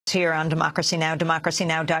Here on Democracy Now!,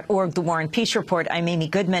 democracynow.org, The War and Peace Report. I'm Amy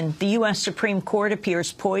Goodman. The U.S. Supreme Court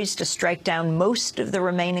appears poised to strike down most of the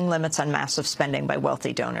remaining limits on massive spending by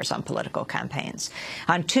wealthy donors on political campaigns.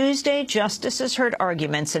 On Tuesday, justices heard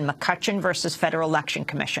arguments in McCutcheon versus Federal Election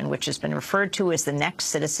Commission, which has been referred to as the next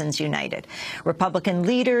Citizens United. Republican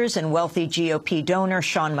leaders and wealthy GOP donor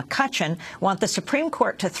Sean McCutcheon want the Supreme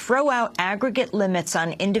Court to throw out aggregate limits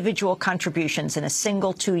on individual contributions in a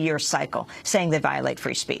single two-year cycle, saying they violate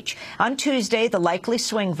free speech. On Tuesday, the likely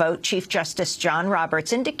swing vote, Chief Justice John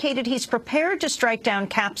Roberts indicated he's prepared to strike down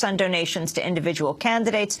caps on donations to individual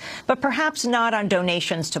candidates, but perhaps not on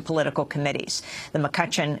donations to political committees. The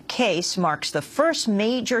McCutcheon case marks the first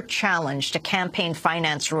major challenge to campaign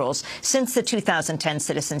finance rules since the 2010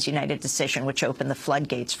 Citizens United decision, which opened the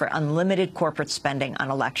floodgates for unlimited corporate spending on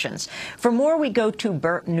elections. For more, we go to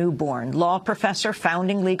Burt Newborn, law professor,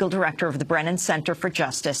 founding legal director of the Brennan Center for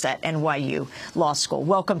Justice at NYU Law School.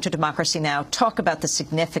 Welcome to Democracy Now! Talk about the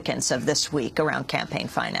significance of this week around campaign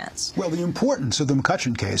finance. Well, the importance of the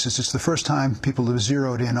McCutcheon case is it's the first time people have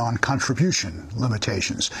zeroed in on contribution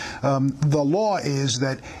limitations. The law is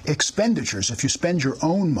that expenditures, if you spend your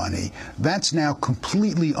own money, that's now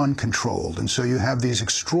completely uncontrolled. And so you have these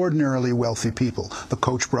extraordinarily wealthy people, the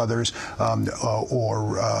Koch brothers or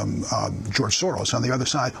George Soros on the other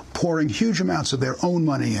side, pouring huge amounts of their own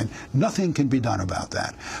money in. Nothing can be done about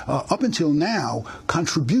that. Up until now,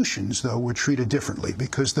 contributions, though, were treated differently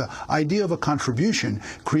because the idea of a contribution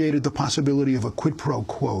created the possibility of a quid pro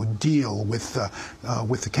quo deal with the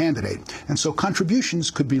candidate. And so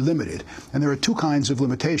contributions could be limited. And there are two kinds of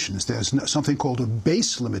limitations. There's something called a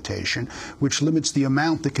base limitation, which limits the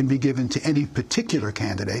amount that can be given to any particular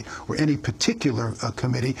candidate or any particular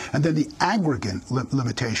committee, and then the aggregate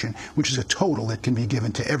limitation, which is a total that can be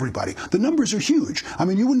given to everybody. The numbers are huge. I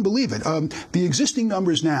mean, you wouldn't believe it. The existing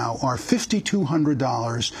numbers now are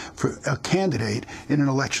 $5,200 for a candidate in an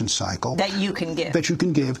election cycle. That you can give. That you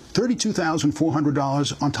can give.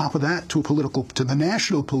 $32,400 on top of that to the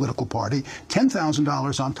national political party,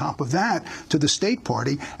 $10,000 on top of that to the state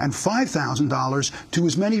party, and $5,000 to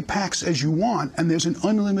as many PACs as you want, and there's an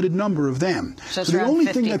unlimited number of them. So the only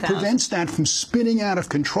thing that prevents that from spinning out of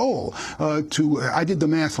control I did the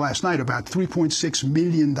math last night, about $3.6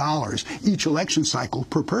 million each election cycle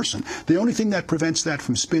per person. The only thing that prevents that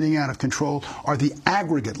from spinning out of control are the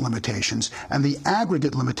aggregate limitations, and the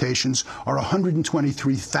aggregate limitations are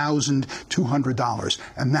 $123,200,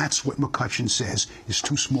 and that's what McCutcheon says is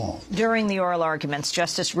too small. During the oral arguments,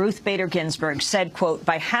 Justice Ruth Bader Ginsburg said, quote,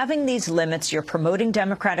 "By having these limits, you're promoting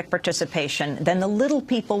democratic participation, then the little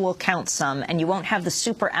people will count some, and you won't have the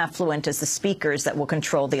super affluent as the speakers that will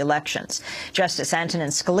control the elections." Justice Antonin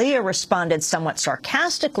Scalia responded somewhat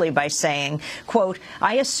sarcastically by saying, quote,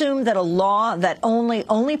 "I assume that a law that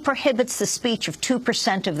only prohibits the speech of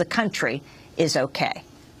 2% of the country is okay."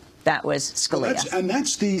 That was Scalia. Well,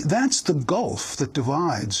 that's the gulf that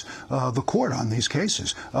divides the court on these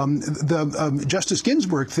cases. Justice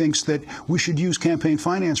Ginsburg thinks that we should use campaign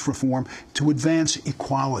finance reform to advance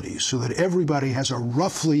equality so that everybody has a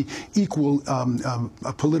roughly equal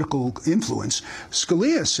political influence.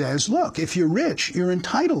 Scalia says, look, if you're rich, you're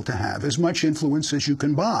entitled to have as much influence as you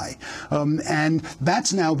can buy. And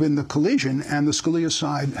that's now been the collision, and the Scalia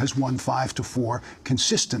side has won 5-4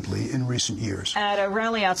 consistently in recent years. At a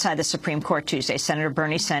rally outside the Supreme Court Tuesday, Senator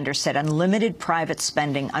Bernie Sanders said unlimited private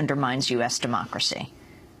spending undermines U.S. democracy.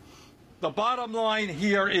 The bottom line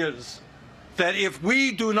here is that if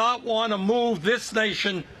we do not want to move this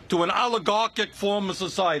nation to an oligarchic form of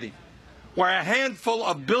society, where a handful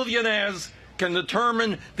of billionaires can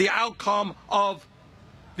determine the outcome of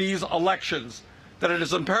these elections, that it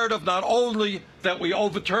is imperative not only that we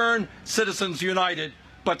overturn Citizens United,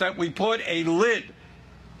 but that we put a lid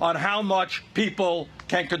on how much people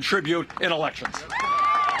can contribute in elections.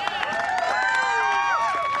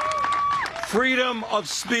 Freedom of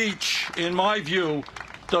speech, in my view,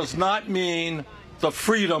 does not mean the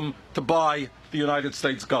freedom to buy the United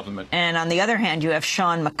States government. And on the other hand, you have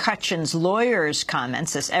Sean McCutcheon's lawyer's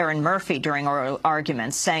comments, this Aaron Murphy, during oral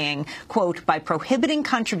arguments, saying, quote, "By prohibiting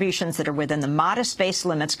contributions that are within the modest base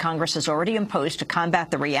limits Congress has already imposed to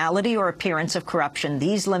combat the reality or appearance of corruption,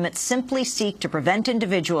 these limits simply seek to prevent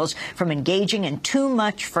individuals from engaging in too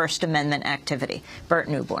much First Amendment activity." Burt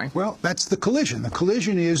Newborn. Well, that's the collision. The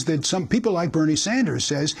collision is that some people like Bernie Sanders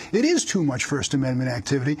says it is too much First Amendment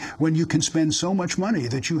activity when you can spend so much money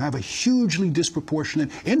that you have a hugely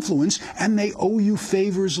disproportionate influence, and they owe you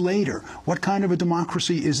favors later. What kind of a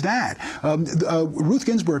democracy is that? Ruth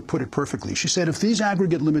Ginsburg put it perfectly. She said if these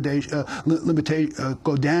aggregate limitations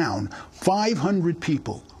go down, 500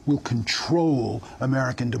 people will control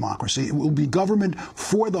American democracy. It will be government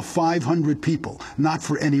for the 500 people, not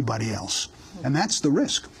for anybody else. And that's the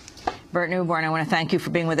risk. Burt Neuborne, I want to thank you for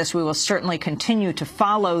being with us. We will certainly continue to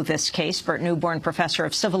follow this case. Burt Neuborne, professor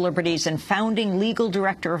of civil liberties and founding legal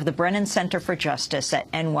director of the Brennan Center for Justice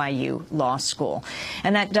at NYU Law School.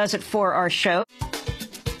 And that does it for our show.